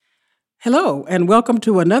Hello, and welcome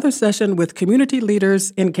to another session with community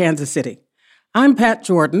leaders in Kansas City. I'm Pat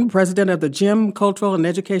Jordan, president of the Jim Cultural and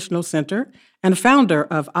Educational Center and founder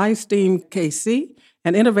of iSTEAM KC,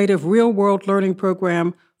 an innovative real-world learning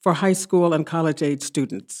program for high school and college-age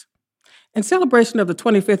students. In celebration of the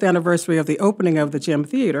 25th anniversary of the opening of the Jim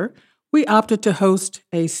Theater, we opted to host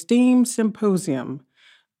a STEAM symposium.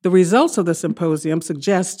 The results of the symposium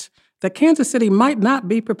suggest that Kansas City might not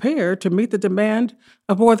be prepared to meet the demand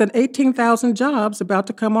of more than 18,000 jobs about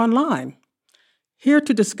to come online. Here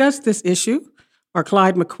to discuss this issue are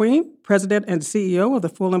Clyde McQueen, President and CEO of the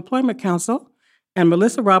Full Employment Council, and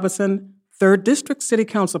Melissa Robinson, 3rd District City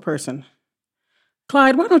Councilperson.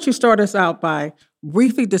 Clyde, why don't you start us out by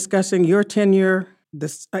briefly discussing your tenure, the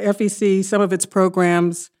FEC, some of its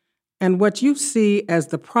programs, and what you see as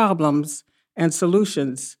the problems and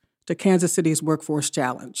solutions to Kansas City's workforce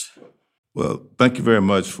challenge. Well, thank you very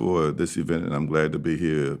much for this event, and I'm glad to be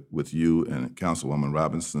here with you and Councilwoman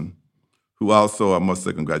Robinson, who also I must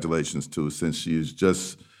say congratulations to, since she's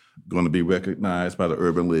just going to be recognized by the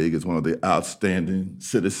Urban League as one of the outstanding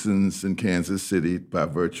citizens in Kansas City by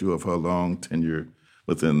virtue of her long tenure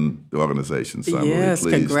within the organization. So I'm really pleased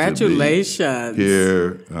congratulations. To be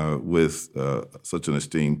here with such an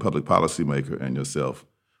esteemed public policymaker and yourself,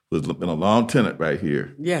 who's been a long tenant right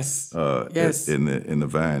here. Yes. In the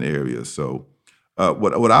Vine area. So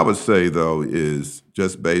what I would say, though, is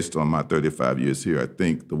just based on my 35 years here, I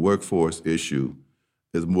think the workforce issue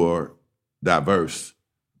is more diverse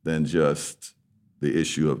than just the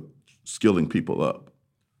issue of skilling people up,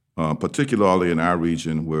 particularly in our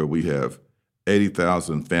region where we have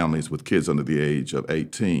 80,000 families with kids under the age of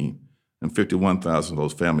 18 and 51,000 of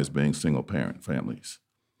those families being single-parent families.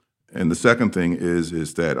 And the second thing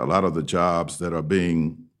is that a lot of the jobs that are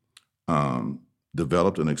being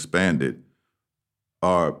developed and expanded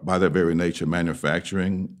are, by their very nature,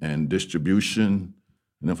 manufacturing and distribution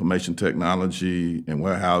and information technology and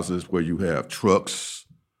warehouses where you have trucks,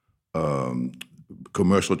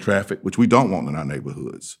 commercial traffic, which we don't want in our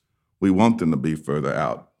neighborhoods. We want them to be further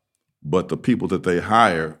out. But the people that they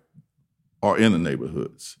hire are in the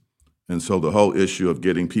neighborhoods. And so the whole issue of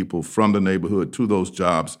getting people from the neighborhood to those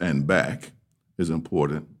jobs and back is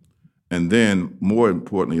important. And then, more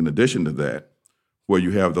importantly, in addition to that, where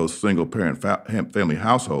you have those single-parent family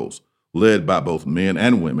households led by both men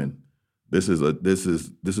and women, this is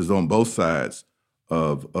on both sides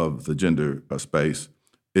of the gender space,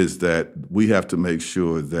 is that we have to make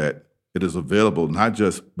sure that it is available not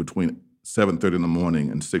just between 7:30 in the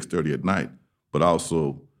morning and 6:30 at night, but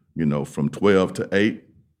also, from 12 to 8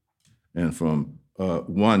 and from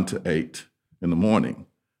 1 to 8 in the morning.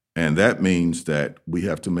 And that means that we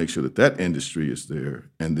have to make sure that that industry is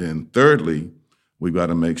there. And then thirdly, we've got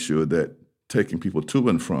to make sure that taking people to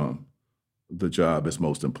and from the job is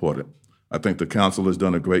most important. I think the council has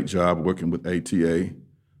done a great job working with ATA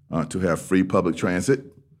to have free public transit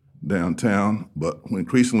downtown, but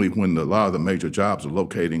increasingly when a lot of the major jobs are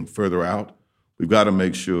locating further out, we've got to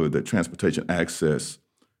make sure that transportation access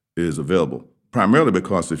is available. Primarily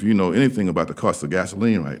because if you know anything about the cost of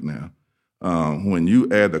gasoline right now, when you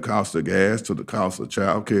add the cost of gas to the cost of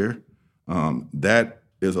childcare, that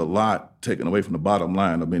is a lot taken away from the bottom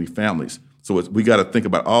line of many families. So we got to think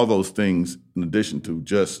about all those things in addition to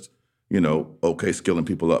just, skilling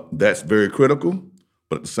people up. That's very critical,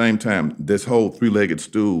 but at the same time, this whole three-legged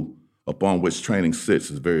stool upon which training sits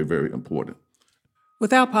is very, very important.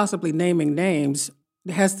 Without possibly naming names,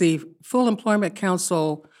 has the Full Employment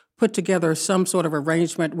Council put together some sort of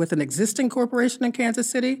arrangement with an existing corporation in Kansas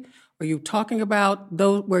City? Are you talking about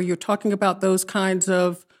those kinds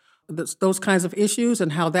of issues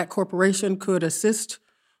and how that corporation could assist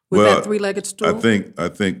with that three-legged stool? I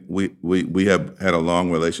think we have had a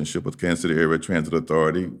long relationship with Kansas City Area Transit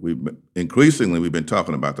Authority. We've been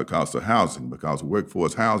talking about the cost of housing because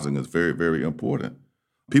workforce housing is very, very important.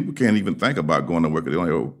 People can't even think about going to work if they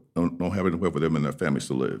don't have anywhere for them and their families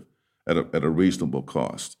to live at a reasonable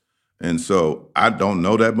cost. And so I don't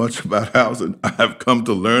know that much about housing. I've come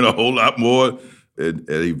to learn a whole lot more at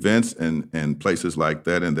events and places like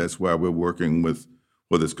that, and that's why we're working with,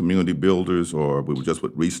 whether it's community builders or we were just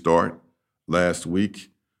with Restart last week,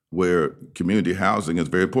 where community housing is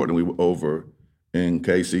very important. We were over in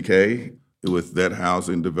KCK with that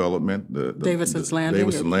housing development, the Davidson's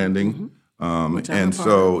Landing. Mm-hmm. And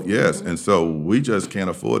so, yes, and so we just can't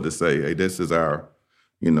afford to say, hey, this is our,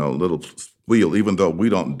 little wheel, even though we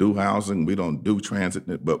don't do housing, we don't do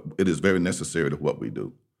transit, but it is very necessary to what we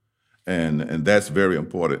do. And that's very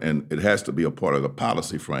important, and it has to be a part of the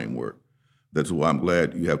policy framework. That's why I'm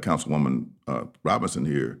glad you have Councilwoman Robinson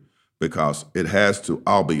here, because it has to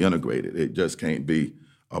all be integrated. It just can't be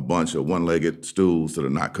a bunch of one-legged stools that are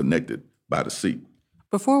not connected by the seat.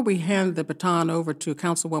 Before we hand the baton over to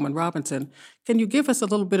Councilwoman Robinson, can you give us a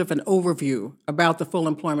little bit of an overview about the Full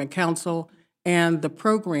Employment Council and the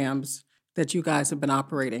programs that you guys have been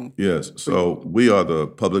operating? Yes, so we are the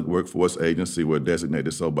public workforce agency. We're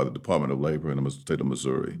designated so by the Department of Labor in the state of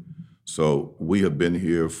Missouri. So we have been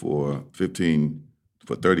here for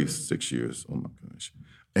 36 years. Oh my gosh.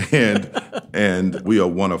 And we are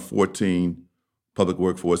one of 14 public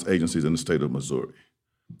workforce agencies in the state of Missouri.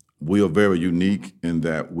 We are very unique in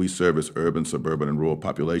that we service urban, suburban, and rural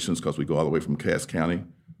populations because we go all the way from Cass County,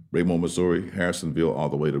 Raymond, Missouri, Harrisonville, all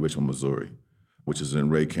the way to Richmond, Missouri, which is in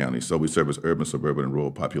Ray County. So we service urban, suburban, and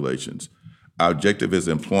rural populations. Our objective is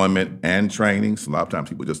employment and training. So a lot of times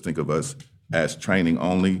people just think of us as training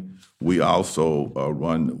only. We also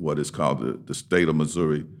run what is called the State of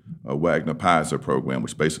Missouri Wagner-Pizer program,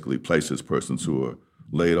 which basically places persons who are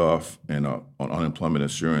laid off and on unemployment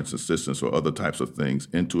insurance assistance or other types of things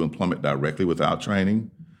into employment directly without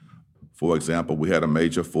training. For example, we had a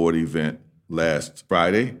major Ford event last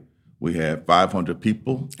Friday. We had 500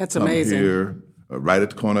 people. That's amazing. Here right at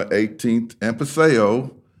the corner of 18th and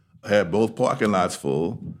Paseo, had both parking lots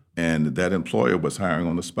full, and that employer was hiring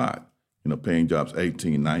on the spot, paying jobs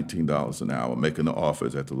 $18, $19 an hour, making the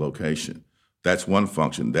offers at the location. That's one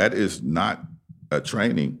function. That is not a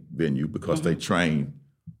training venue because they train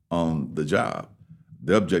on the job.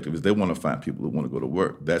 The objective is they want to find people who want to go to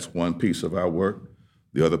work. That's one piece of our work.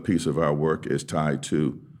 The other piece of our work is tied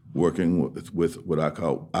to working with what I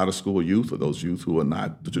call out-of-school youth, or those youth who are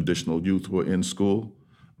not the traditional youth who are in school.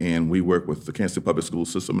 And we work with the Kansas City Public School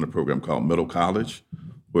System in a program called Middle College,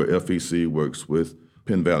 where FEC works with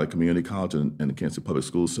Penn Valley Community College and the Kansas City Public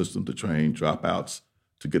School System to train dropouts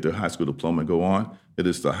to get their high school diploma and go on. It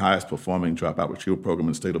is the highest performing dropout retrieval program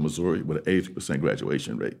in the state of Missouri with an 80%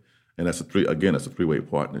 graduation rate. And that's a three-way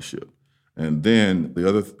partnership. And then the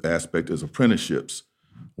other aspect is apprenticeships,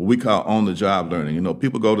 what we call on-the-job learning.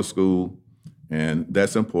 People go to school, and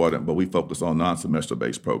that's important, but we focus on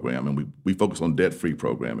non-semester-based programming. We focus on debt-free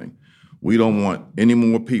programming. We don't want any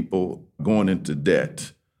more people going into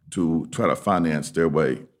debt to try to finance their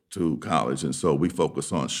way to college. And so we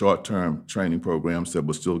focus on short-term training programs that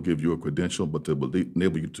will still give you a credential, but that will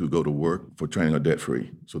enable you to go to work for training or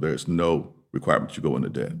debt-free. So there's no requirement you go into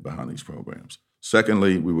debt behind these programs.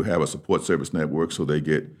 Secondly, we will have a support service network so they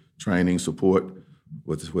get training support,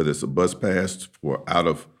 whether it's a bus pass for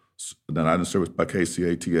not in service by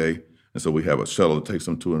KCATA. And so we have a shuttle that takes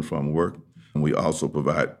them to and from work. And we also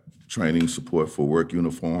provide training support for work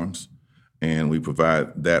uniforms. And we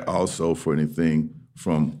provide that also for anything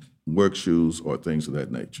from work shoes or things of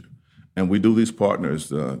that nature. And we do these partners.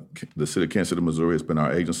 The city of Kansas City, Missouri has been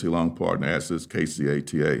our agency-long partner, as is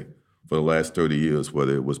KCATA, for the last 30 years,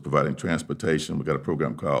 whether it was providing transportation. We got a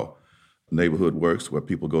program called Neighborhood Works, where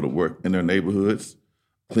people go to work in their neighborhoods,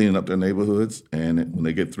 cleaning up their neighborhoods, and when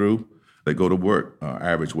they get through, they go to work. Our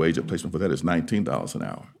average wage at placement for that is $19 an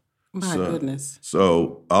hour. My goodness.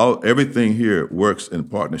 So everything here works in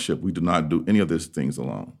partnership. We do not do any of these things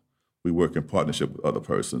alone. We work in partnership with other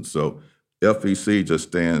persons. So FEC just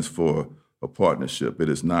stands for a partnership. It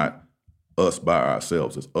is not us by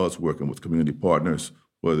ourselves. It's us working with community partners,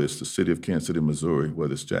 whether it's the city of Kansas City, Missouri,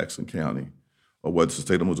 whether it's Jackson County, or whether it's the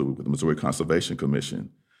state of Missouri with the Missouri Conservation Commission.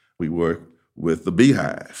 We work with the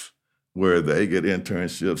Beehive, where they get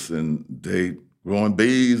internships and they growing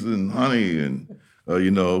bees and honey and,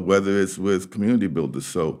 whether it's with community builders.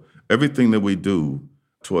 So everything that we do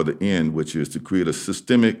toward the end, which is to create a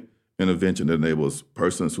systemic intervention that enables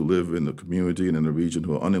persons who live in the community and in the region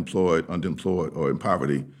who are unemployed, underemployed, or in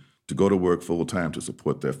poverty to go to work full-time to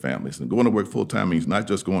support their families. And going to work full-time means not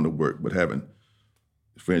just going to work, but having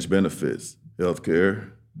fringe benefits, health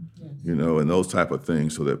care, and those type of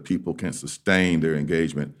things so that people can sustain their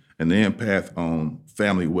engagement and the impact on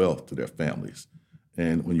family wealth to their families.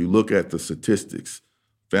 And when you look at the statistics,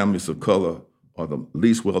 families of color are the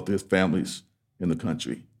least wealthiest families in the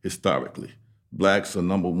country historically. Blacks are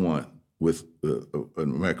number one with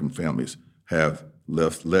American families have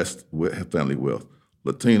less family wealth.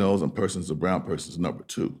 Latinos and persons of brown persons number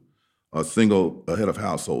two. A single head of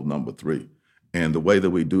household number three. And the way that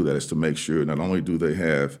we do that is to make sure not only do they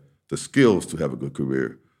have the skills to have a good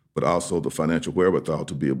career, but also the financial wherewithal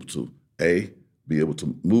to be able to, A, be able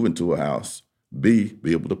to move into a house, B,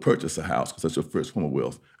 be able to purchase a house, because that's your first form of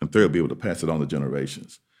wealth, and third, be able to pass it on to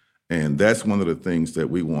generations. And that's one of the things that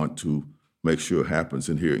we want to make sure happens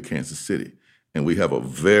here in Kansas City. And we have a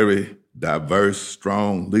very diverse,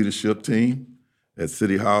 strong leadership team at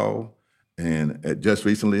City Hall and just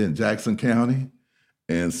recently in Jackson County.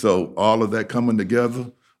 And so all of that coming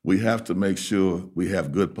together, we have to make sure we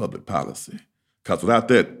have good public policy. Because without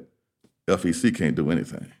that, FEC can't do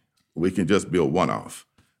anything. We can just be a one-off.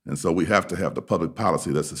 And so we have to have the public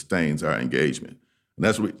policy that sustains our engagement. And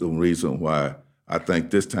that's the reason why I think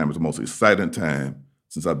this time is the most exciting time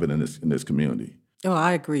since I've been in this community. Oh,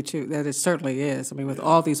 I agree, too, that it certainly is. I mean, with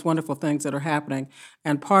all these wonderful things that are happening,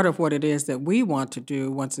 and part of what it is that we want to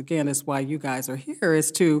do, once again, is why you guys are here,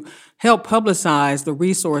 is to help publicize the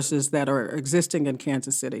resources that are existing in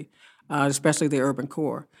Kansas City, especially the urban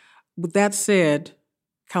core. With that said,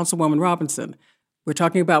 Councilwoman Robinson, we're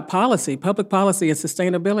talking about policy, public policy and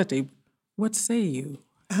sustainability. What say you?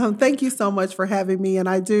 Thank you so much for having me, and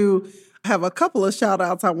I do have a couple of shout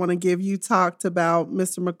outs I want to give. You talked about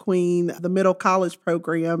Mr. McQueen, the middle college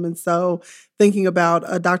program. And so thinking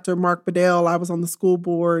about Dr. Mark Bedell, I was on the school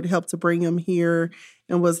board, helped to bring him here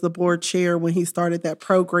and was the board chair when he started that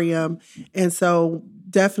program. And so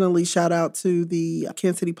definitely shout out to the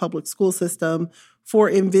Kansas City Public School System for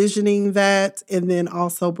envisioning that and then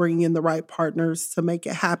also bringing in the right partners to make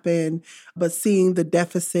it happen, but seeing the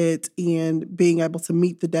deficit and being able to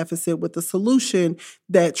meet the deficit with a solution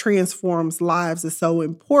that transforms lives is so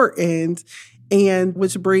important. And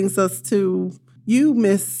which brings us to you,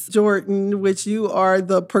 Miss Jordan, which you are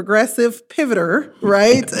the progressive pivoter,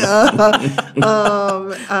 right?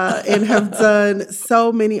 And have done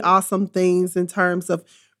so many awesome things in terms of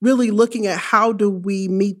really looking at how do we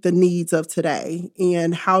meet the needs of today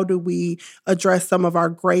and how do we address some of our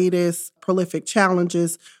greatest prolific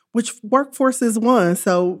challenges, which workforce is one.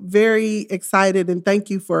 So very excited and thank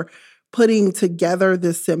you for putting together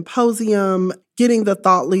this symposium, getting the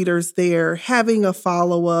thought leaders there, having a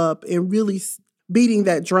follow-up and really beating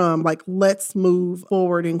that drum, like let's move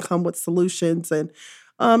forward and come with solutions. And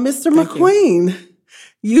Mr. McQueen,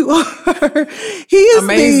 you are, he is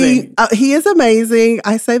amazing. He is amazing.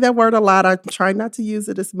 I say that word a lot. I try not to use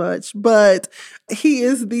it as much, but he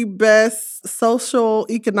is the best social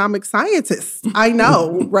economic scientist I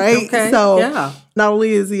know, right? Okay. So yeah. Not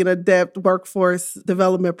only is he an adept workforce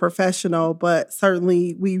development professional, but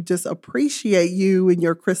certainly we just appreciate you and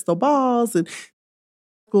your crystal balls and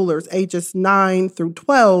schoolers ages 9 through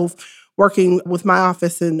 12 working with my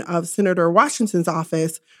office and Senator Washington's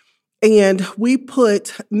office. And we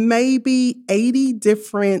put maybe 80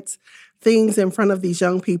 different things in front of these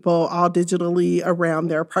young people, all digitally around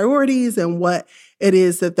their priorities and what it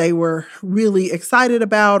is that they were really excited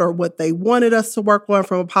about or what they wanted us to work on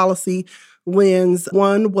from a policy lens.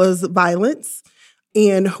 One was violence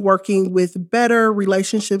and working with better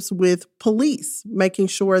relationships with police, making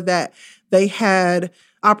sure that they had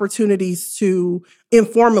opportunities to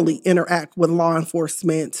informally interact with law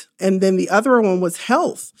enforcement. And then the other one was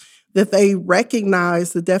health, that they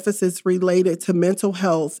recognize the deficits related to mental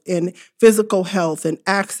health and physical health and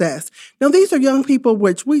access. Now, these are young people,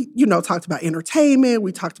 which we, talked about entertainment,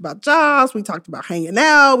 we talked about jobs, we talked about hanging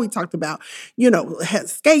out, we talked about, had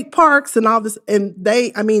skate parks and all this. And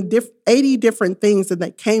 80 different things, and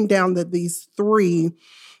they came down to these 3.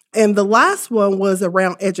 And the last one was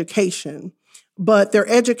around education. But their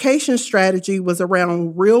education strategy was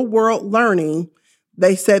around real-world learning.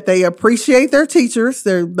 They said they appreciate their teachers,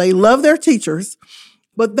 they love their teachers,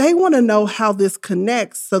 but they want to know how this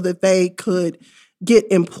connects so that they could get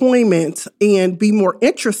employment and be more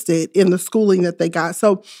interested in the schooling that they got.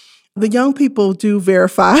 So the young people do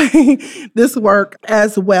verify this work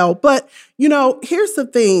as well. But, here's the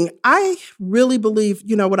thing. I really believe,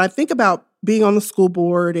 when I think about being on the school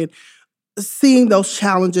board and seeing those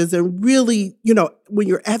challenges and really, when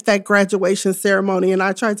you're at that graduation ceremony, and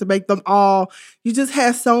I tried to make them all, you just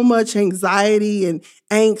have so much anxiety and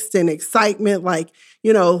angst and excitement. Like,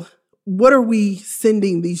 what are we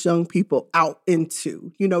sending these young people out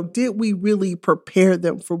into? Did we really prepare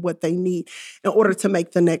them for what they need in order to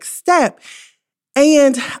make the next step?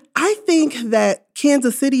 And I think that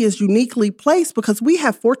Kansas City is uniquely placed because we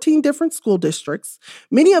have 14 different school districts.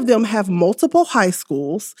 Many of them have multiple high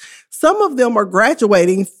schools. Some of them are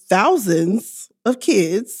graduating thousands of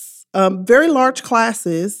kids, very large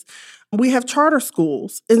classes. We have charter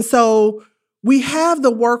schools. And so we have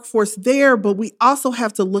the workforce there, but we also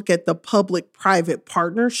have to look at the public-private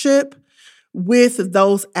partnership with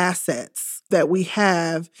those assets that we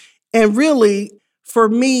have. And really, for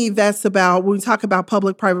me, that's about, when we talk about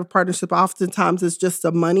public-private partnership, oftentimes it's just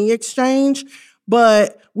a money exchange,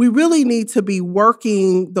 but we really need to be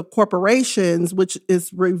working the corporations, which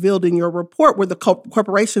is revealed in your report, where the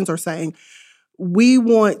corporations are saying, we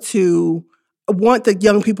want to want the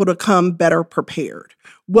young people to come better prepared.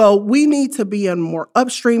 Well, we need to be a more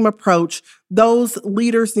upstream approach. Those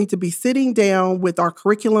leaders need to be sitting down with our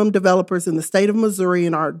curriculum developers in the state of Missouri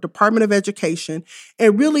and our Department of Education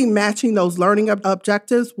and really matching those learning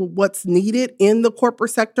objectives with what's needed in the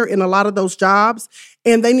corporate sector in a lot of those jobs.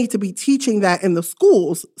 And they need to be teaching that in the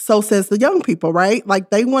schools. So says the young people, right?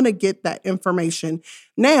 Like they want to get that information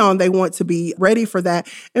now and they want to be ready for that.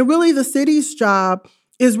 And really the city's job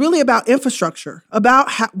is really about infrastructure, about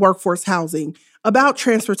workforce housing, about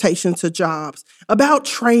transportation to jobs, about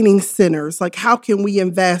training centers. Like how can we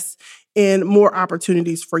invest in more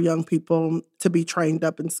opportunities for young people to be trained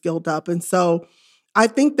up and skilled up? And so I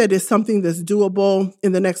think that is something that's doable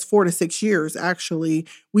in the next 4 to 6 years, actually.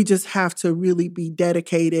 We just have to really be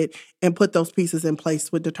dedicated and put those pieces in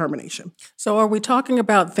place with determination. So are we talking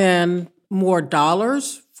about then more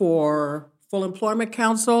dollars for Full Employment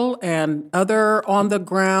Council and other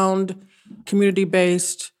on-the-ground,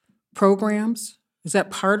 community-based programs? Is that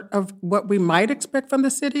part of what we might expect from the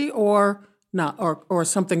city or not, or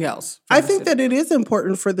something else? I think that it is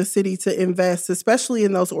important for the city to invest, especially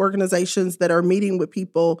in those organizations that are meeting with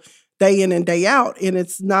people day in and day out. And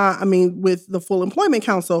it's not, with the Full Employment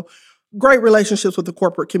Council, great relationships with the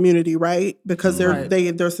corporate community, right? Because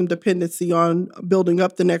there's some dependency on building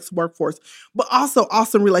up the next workforce, but also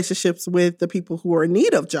awesome relationships with the people who are in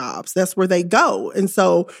need of jobs. That's where they go. And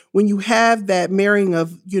so when you have that marrying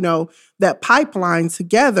of, that pipeline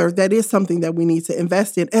together, that is something that we need to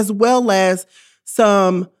invest in, as well as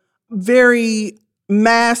some very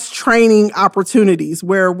mass training opportunities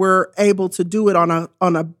where we're able to do it on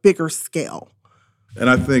a bigger scale. And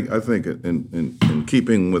I think in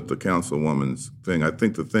keeping with the councilwoman's thing, I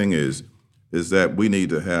think the thing is that we need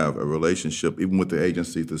to have a relationship, even with the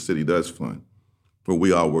agencies the city does fund, where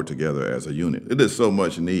we all work together as a unit. It is so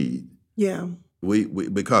much need. Yeah. We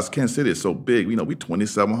because Kansas City is so big. We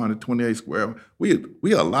 2,728 square. We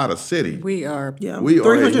are a lot of city. We are. Yeah. We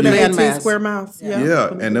 318 square miles.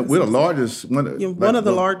 Yeah, and we're the largest one of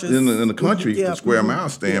the largest in the country from square mile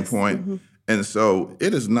standpoint. Yes. And so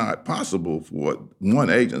it is not possible for one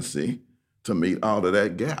agency to meet all of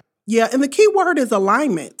that gap. Yeah, and the key word is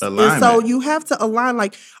alignment. And so you have to align,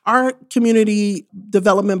 like our community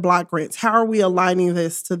development block grants. How are we aligning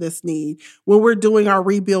this to this need? When we're doing our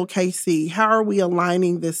Rebuild KC, how are we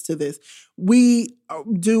aligning this to this? We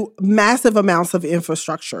do massive amounts of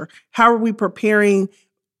infrastructure. How are we preparing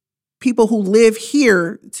people who live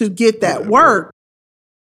here to get that work?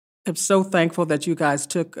 I'm so thankful that you guys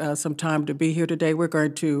took some time to be here today. We're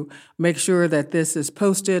going to make sure that this is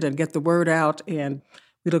posted and get the word out, and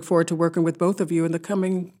we look forward to working with both of you in the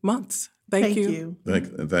coming months. Thank you.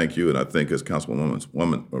 Thank you. And I think as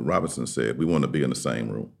Councilwoman Robinson said, we want to be in the same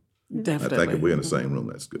room. Definitely. I think if we're in the same room,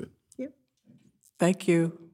 that's good. Yep. Thank you.